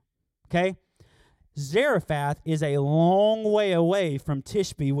region. Okay? Zarephath is a long way away from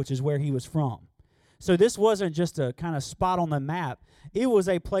Tishbe, which is where he was from. So this wasn't just a kind of spot on the map. It was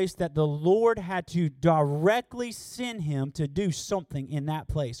a place that the Lord had to directly send him to do something in that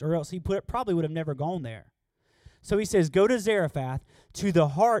place, or else he probably would have never gone there. So he says, go to Zarephath, to the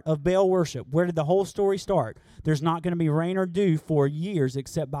heart of Baal worship. Where did the whole story start? There's not going to be rain or dew for years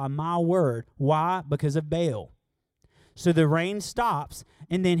except by my word. Why? Because of Baal. So the rain stops,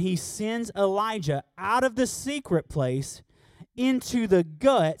 and then he sends Elijah out of the secret place into the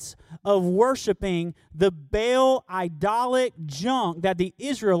guts of worshiping the Baal idolic junk that the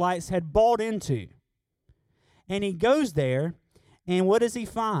Israelites had bought into. And he goes there, and what does he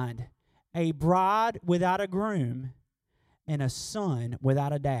find? A bride without a groom and a son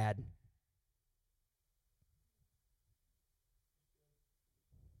without a dad.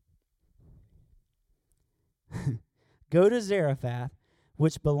 Go to Zarephath,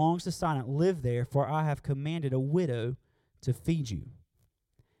 which belongs to Sidon. Live there, for I have commanded a widow to feed you.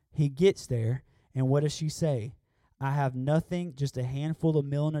 He gets there, and what does she say? I have nothing, just a handful of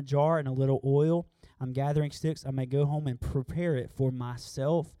meal in a jar and a little oil. I'm gathering sticks. I may go home and prepare it for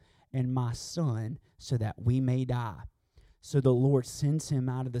myself and my son so that we may die. So the Lord sends him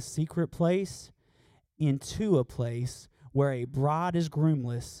out of the secret place into a place where a bride is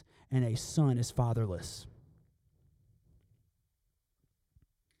groomless and a son is fatherless.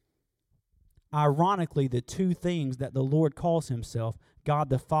 Ironically, the two things that the Lord calls himself, God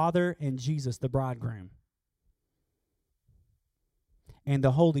the Father and Jesus the bridegroom. And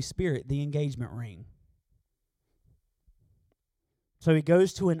the Holy Spirit, the engagement ring. So he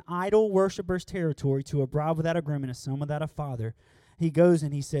goes to an idol worshiper's territory, to a bride without a groom and a son without a father. He goes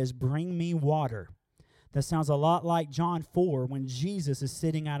and he says, bring me water. That sounds a lot like John 4 when Jesus is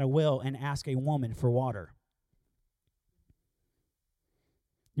sitting at a well and asks a woman for water.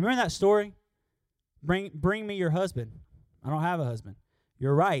 You remember that story? Bring me your husband. I don't have a husband.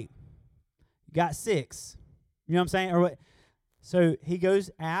 You're right. You got 6. You know what I'm saying? Or what? So he goes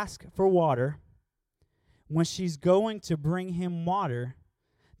ask for water. When she's going to bring him water,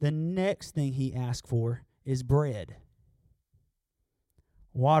 the next thing he asks for is bread.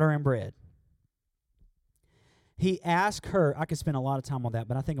 Water and bread. He asked her, I could spend a lot of time on that,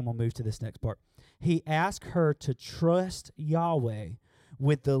 but I think I'm going to move to this next part. He asked her to trust Yahweh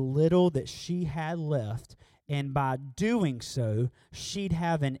with the little that she had left, and by doing so, she'd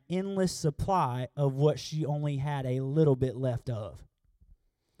have an endless supply of what she only had a little bit left of.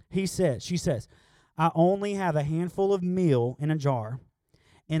 She says, I only have a handful of meal in a jar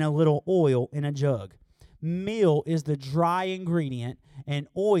and a little oil in a jug. Meal is the dry ingredient, and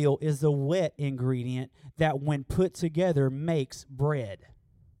oil is the wet ingredient that, when put together, makes bread.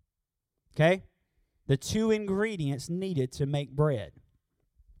 Okay? The two ingredients needed to make bread.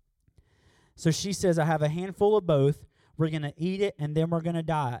 So she says, I have a handful of both. We're going to eat it, and then we're going to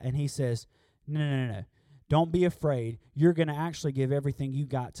die. And he says, no. Don't be afraid. You're going to actually give everything you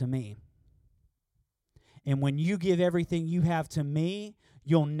got to me. And when you give everything you have to me,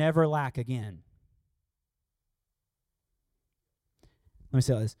 you'll never lack again. Let me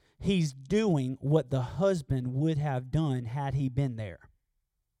say this. He's doing what the husband would have done had he been there.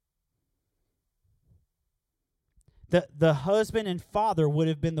 The husband and father would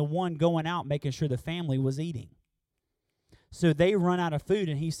have been the one going out making sure the family was eating. So they run out of food,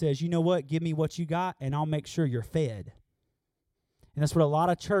 and he says, you know what? Give me what you got, and I'll make sure you're fed. And that's what a lot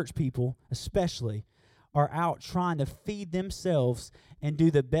of church people, especially, are out trying to feed themselves and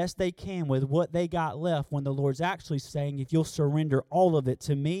do the best they can with what they got left, when the Lord's actually saying, if you'll surrender all of it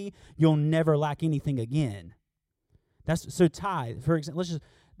to me, you'll never lack anything again. So tithe, for example,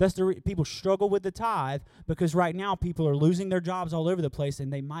 people struggle with the tithe because right now people are losing their jobs all over the place,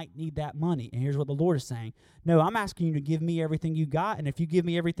 and they might need that money. And here's what the Lord is saying. No, I'm asking you to give me everything you got, and if you give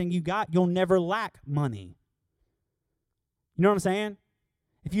me everything you got, you'll never lack money. You know what I'm saying?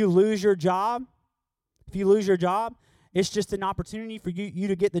 If you lose your job, it's just an opportunity for you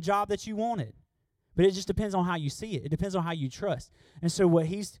to get the job that you wanted. But it just depends on how you see it. It depends on how you trust. And so what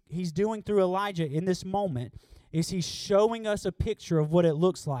he's doing through Elijah in this moment is he's showing us a picture of what it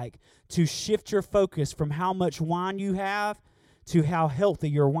looks like to shift your focus from how much wine you have to how healthy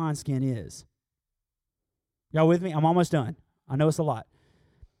your wineskin is. Y'all with me? I'm almost done. I know it's a lot.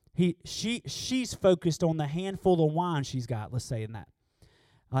 She's focused on the handful of wine she's got, let's say in that.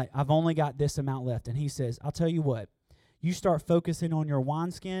 I've only got this amount left. And he says, I'll tell you what, you start focusing on your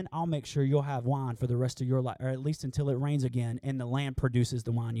wineskin, I'll make sure you'll have wine for the rest of your life, or at least until it rains again and the land produces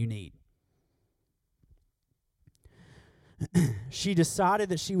the wine you need. She decided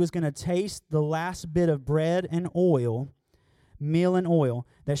that she was going to taste the last bit of bread and oil, meal and oil,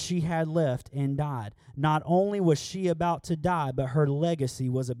 that she had left, and died. Not only was she about to die, but her legacy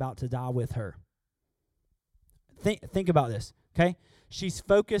was about to die with her. Think about this, okay? She's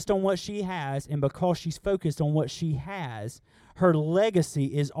focused on what she has, and because she's focused on what she has, her legacy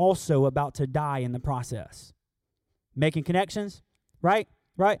is also about to die in the process. Making connections, right?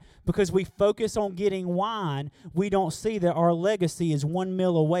 Right? Because we focus on getting wine, we don't see that our legacy is 1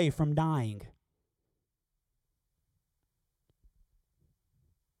 meal away from dying.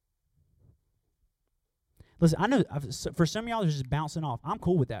 Listen, I know for some of y'all, it's just bouncing off. I'm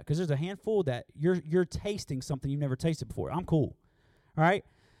cool with that because there's a handful that you're tasting something you've never tasted before. I'm cool. All right?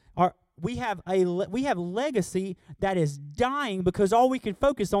 We have legacy that is dying because all we can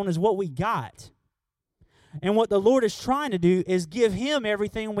focus on is what we got. And what the Lord is trying to do is give him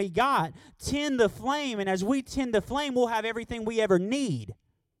everything we got, tend the flame, and as we tend the flame, we'll have everything we ever need.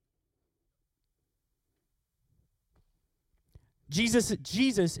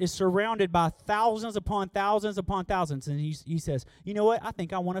 Jesus is surrounded by thousands upon thousands upon thousands, and he says, you know what? I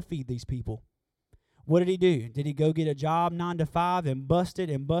think I want to feed these people. What did he do? Did he go get a job 9 to 5 and busted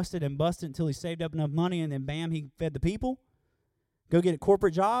and busted and busted until he saved up enough money and then bam, he fed the people? Go get a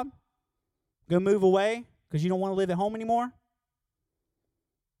corporate job? Go move away because you don't want to live at home anymore?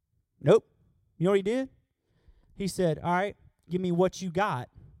 Nope. You know what he did? He said, all right, give me what you got.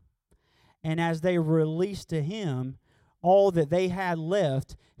 And as they released to him all that they had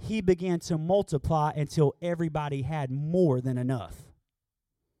left, he began to multiply until everybody had more than enough.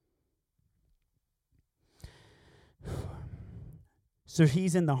 So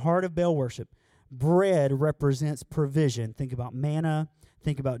he's in the heart of Baal worship. Bread represents provision. Think about manna.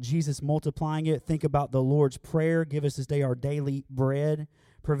 Think about Jesus multiplying it. Think about the Lord's Prayer. Give us this day our daily bread,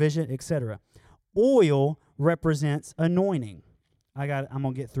 provision, etc. Oil represents anointing. I'm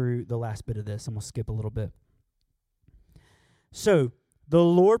going to get through the last bit of this. I'm going to skip a little bit. So the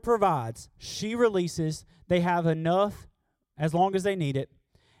Lord provides. She releases. They have enough as long as they need it.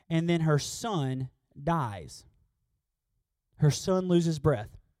 And then her son dies. Her son loses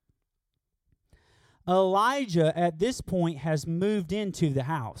breath. Elijah, at this point, has moved into the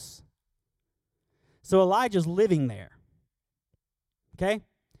house. So Elijah's living there. Okay?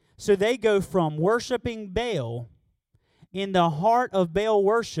 So they go from worshiping Baal in the heart of Baal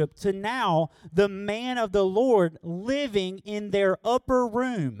worship to now the man of the Lord living in their upper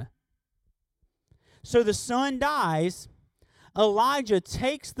room. So the son dies. Elijah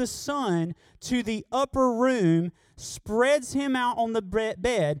takes the son to the upper room, spreads him out on the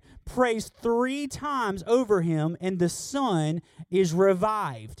bed, prays 3 times over him, and the son is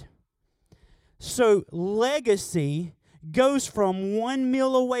revived. So legacy goes from 1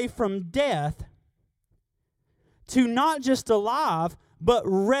 meal away from death to not just alive, but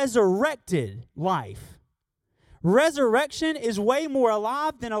resurrected life. Resurrection is way more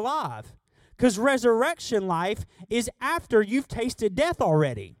alive than alive, because resurrection life is after you've tasted death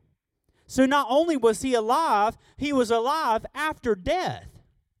already. So not only was he alive after death.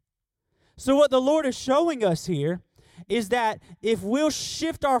 So what the Lord is showing us here is that if we'll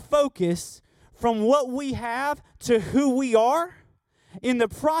shift our focus from what we have to who we are, in the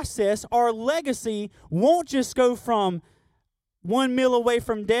process, our legacy won't just go from 1 meal away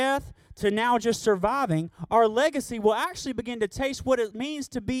from death to now just surviving. Our legacy will actually begin to taste what it means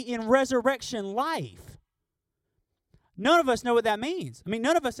to be in resurrection life. None of us know what that means. I mean,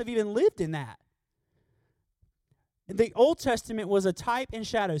 none of us have even lived in that. The Old Testament was a type and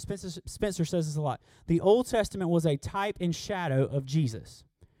shadow. Spencer says this a lot. The Old Testament was a type and shadow of Jesus.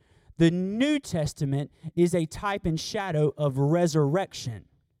 The New Testament is a type and shadow of resurrection.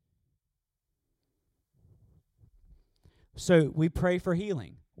 So we pray for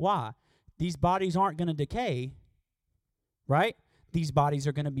healing. Why? These bodies aren't going to decay, right? These bodies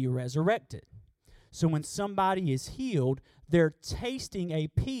are going to be resurrected. So when somebody is healed, they're tasting a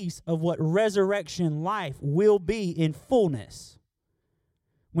piece of what resurrection life will be in fullness.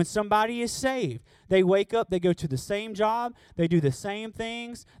 When somebody is saved, they wake up, they go to the same job, they do the same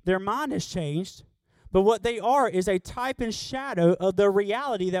things, their mind has changed, but what they are is a type and shadow of the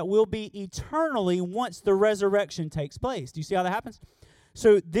reality that will be eternally once the resurrection takes place. Do you see how that happens?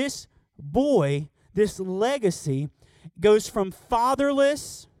 So this boy, this legacy, goes from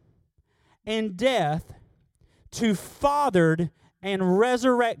fatherless and death to fathered and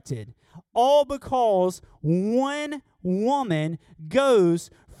resurrected, all because one woman goes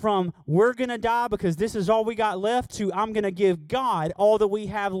from we're going to die because this is all we got left to I'm going to give God all that we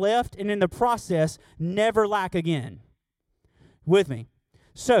have left, and in the process never lack again. With me.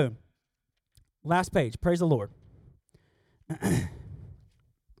 So, last page. Praise the Lord.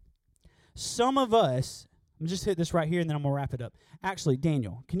 Some of us, I'm just hit this right here and then I'm going to wrap it up. Actually,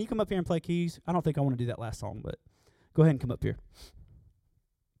 Daniel, can you come up here and play keys? I don't think I want to do that last song, but go ahead and come up here.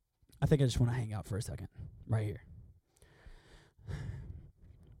 I think I just want to hang out for a second right here.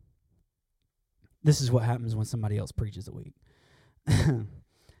 This is what happens when somebody else preaches a week.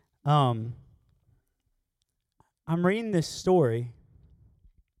 I'm reading this story,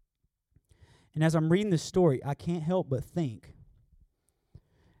 and as I'm reading this story, I can't help but think,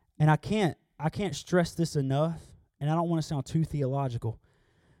 and I can't stress this enough, and I don't want to sound too theological,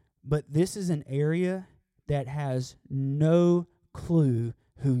 but this is an area that has no clue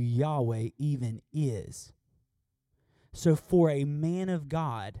who Yahweh even is. So for a man of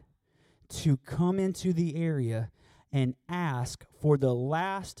God to come into the area and ask for the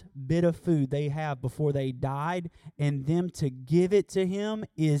last bit of food they have before they died and them to give it to him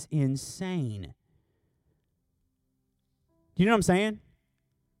is insane. You know what I'm saying?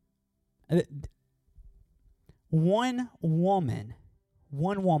 One woman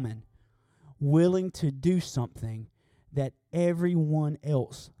willing to do something that everyone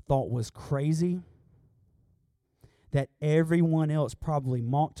else thought was crazy that everyone else probably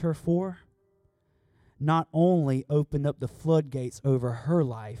mocked her for not only opened up the floodgates over her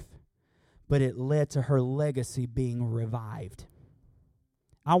life, but it led to her legacy being revived.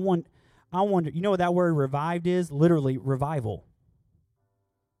 I wonder, you know what that word revived is? Literally revival.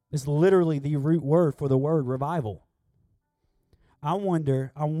 It's literally the root word for the word revival. I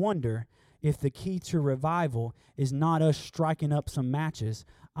wonder if the key to revival is not us striking up some matches.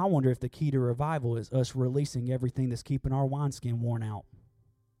 I wonder if the key to revival is us releasing everything that's keeping our wineskin worn out.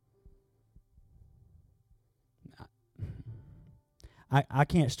 I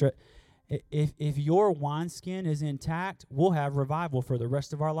can't stress. If your wineskin is intact, we'll have revival for the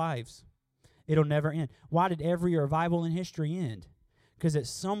rest of our lives. It'll never end. Why did every revival in history end? Because at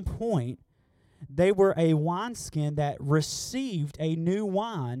some point, they were a wineskin that received a new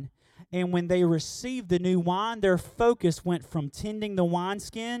wine, and when they received the new wine, their focus went from tending the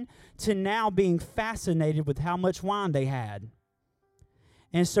wineskin to now being fascinated with how much wine they had.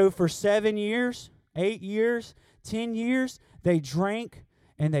 And so for 7 years, 8 years, 10 years, they drank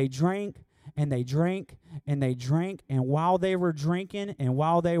and they drank and they drank and they drank. And while they were drinking and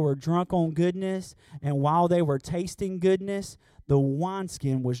while they were drunk on goodness and while they were tasting goodness, the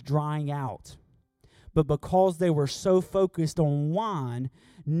wineskin was drying out. But because they were so focused on wine,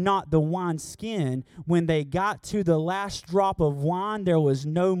 not the wineskin, when they got to the last drop of wine, there was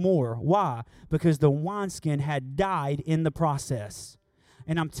no more. Why? Because the wineskin had died in the process.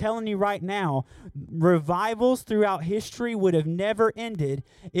 And I'm telling you right now, revivals throughout history would have never ended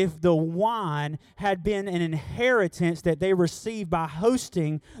if the wine had been an inheritance that they received by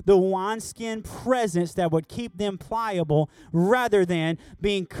hosting the wineskin presence that would keep them pliable rather than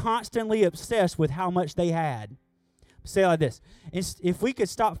being constantly obsessed with how much they had. Say it like this: if we could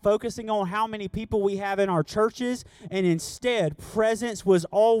stop focusing on how many people we have in our churches and instead presence was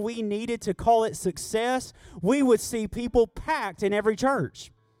all we needed to call it success, we would see people packed in every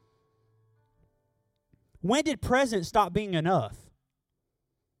church. When did presence stop being enough?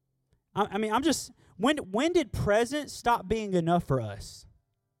 When did presence stop being enough for us?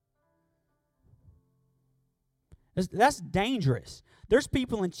 That's dangerous. There's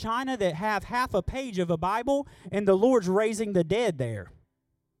people in China that have half a page of a Bible, and the Lord's raising the dead there.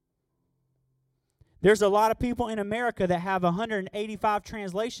 There's a lot of people in America that have 185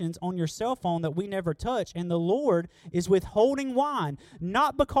 translations on your cell phone that we never touch, and the Lord is withholding wine,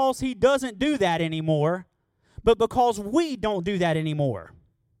 not because He doesn't do that anymore, but because we don't do that anymore.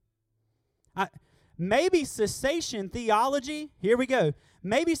 Maybe cessation theology, here we go,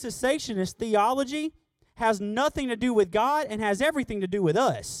 maybe cessationist theology has nothing to do with God and has everything to do with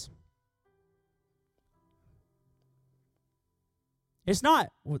us. It's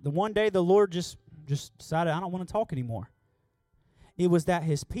not the one day the Lord just decided, I don't want to talk anymore. It was that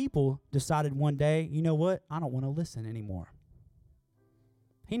His people decided one day, you know what? I don't want to listen anymore.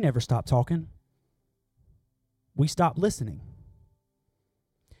 He never stopped talking. We stopped listening.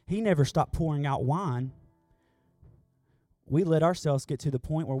 He never stopped pouring out wine. We let ourselves get to the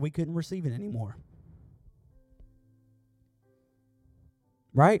point where we couldn't receive it anymore.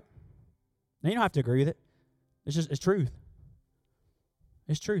 Right? Now, you don't have to agree with it. It's truth.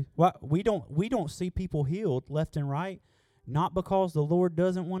 It's truth. Well, we don't see people healed left and right, not because the Lord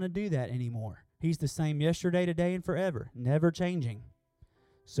doesn't want to do that anymore. He's the same yesterday, today, and forever, never changing.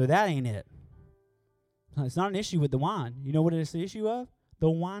 So that ain't it. It's not an issue with the wine. You know what it's the issue of? The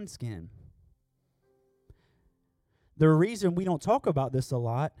wineskin. The reason we don't talk about this a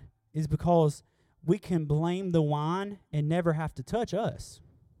lot is because we can blame the wine and never have to touch us.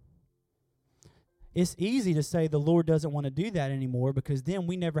 It's easy to say the Lord doesn't want to do that anymore because then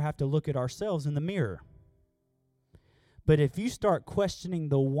we never have to look at ourselves in the mirror. But if you start questioning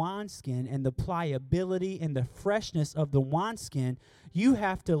the wineskin and the pliability and the freshness of the wineskin, you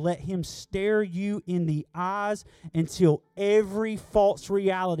have to let Him stare you in the eyes until every false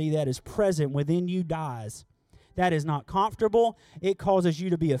reality that is present within you dies. That is not comfortable. It causes you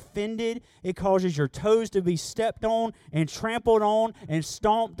to be offended. It causes your toes to be stepped on and trampled on and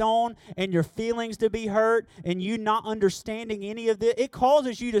stomped on and your feelings to be hurt and you not understanding any of this. It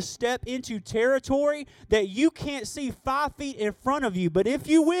causes you to step into territory that you can't see 5 feet in front of you. But if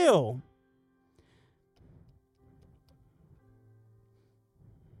you will,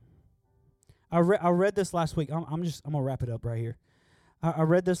 I read this last week. I'm going to wrap it up right here. I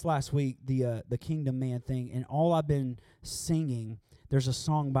read this last week, the Kingdom Man thing, and all I've been singing, there's a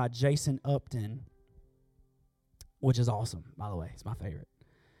song by Jason Upton, which is awesome, by the way. It's my favorite.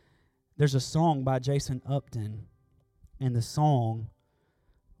 There's a song by Jason Upton, and the song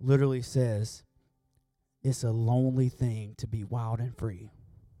literally says, "It's a lonely thing to be wild and free."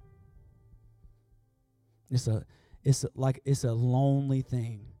 It's a lonely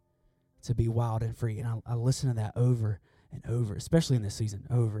thing to be wild and free. And I listen to that over and over, especially in this season,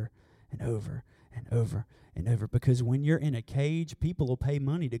 over and over and over and over. Because when you're in a cage, people will pay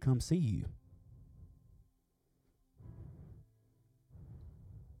money to come see you.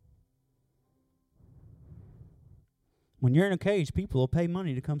 When you're in a cage, people will pay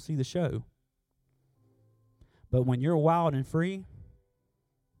money to come see the show. But when you're wild and free,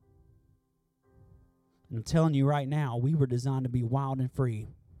 I'm telling you right now, we were designed to be wild and free.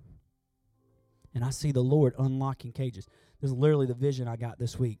 And I see the Lord unlocking cages. This is literally the vision I got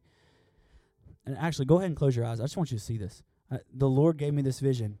this week. And actually, go ahead and close your eyes. I just want you to see this. The Lord gave me this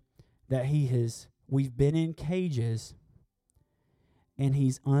vision that we've been in cages, and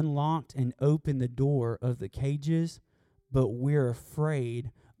He's unlocked and opened the door of the cages, but we're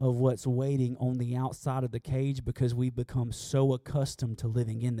afraid of what's waiting on the outside of the cage because we've become so accustomed to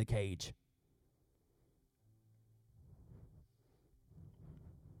living in the cage.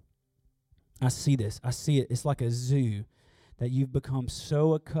 I see this. I see it. It's like a zoo that you've become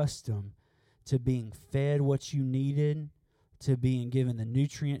so accustomed to being fed what you needed, to being given the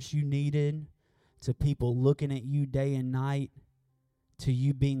nutrients you needed, to people looking at you day and night, to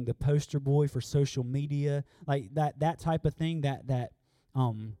you being the poster boy for social media, like that type of thing, that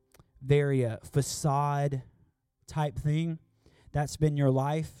very facade type thing. That's been your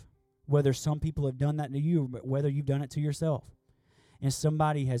life, whether some people have done that to you or whether you've done it to yourself. And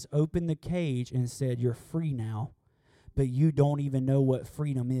somebody has opened the cage and said, you're free now, but you don't even know what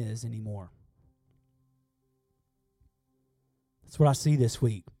freedom is anymore. That's what I see this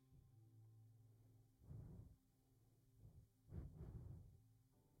week.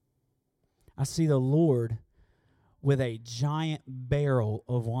 I see the Lord with a giant barrel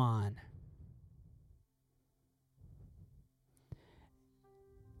of wine.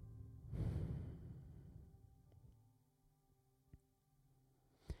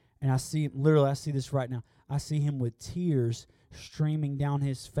 And I see this right now. I see Him with tears streaming down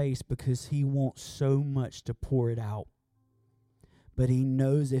His face because He wants so much to pour it out. But He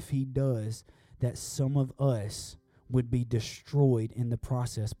knows if He does, that some of us would be destroyed in the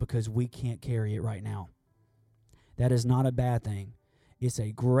process because we can't carry it right now. That is not a bad thing. It's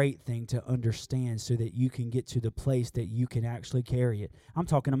a great thing to understand so that you can get to the place that you can actually carry it. I'm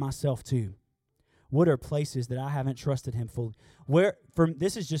talking to myself too. What are places that I haven't trusted Him fully?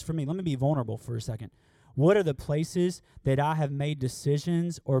 This is just for me. Let me be vulnerable for a second. What are the places that I have made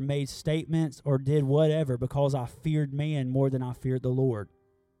decisions or made statements or did whatever because I feared man more than I feared the Lord?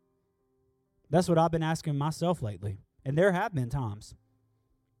 That's what I've been asking myself lately. And there have been times.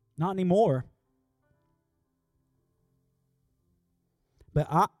 Not anymore. But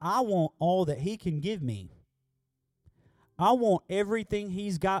I want all that He can give me. I want everything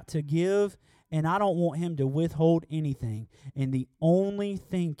He's got to give, and I don't want Him to withhold anything. And the only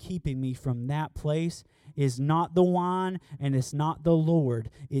thing keeping me from that place is not the wine and it's not the Lord.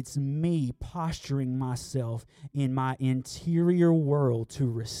 It's me posturing myself in my interior world to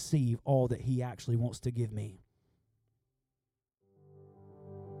receive all that He actually wants to give me.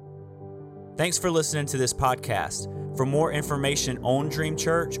 Thanks for listening to this podcast. For more information on Dream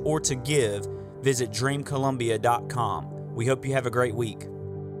Church or to give, visit dreamcolumbia.com. We hope you have a great week.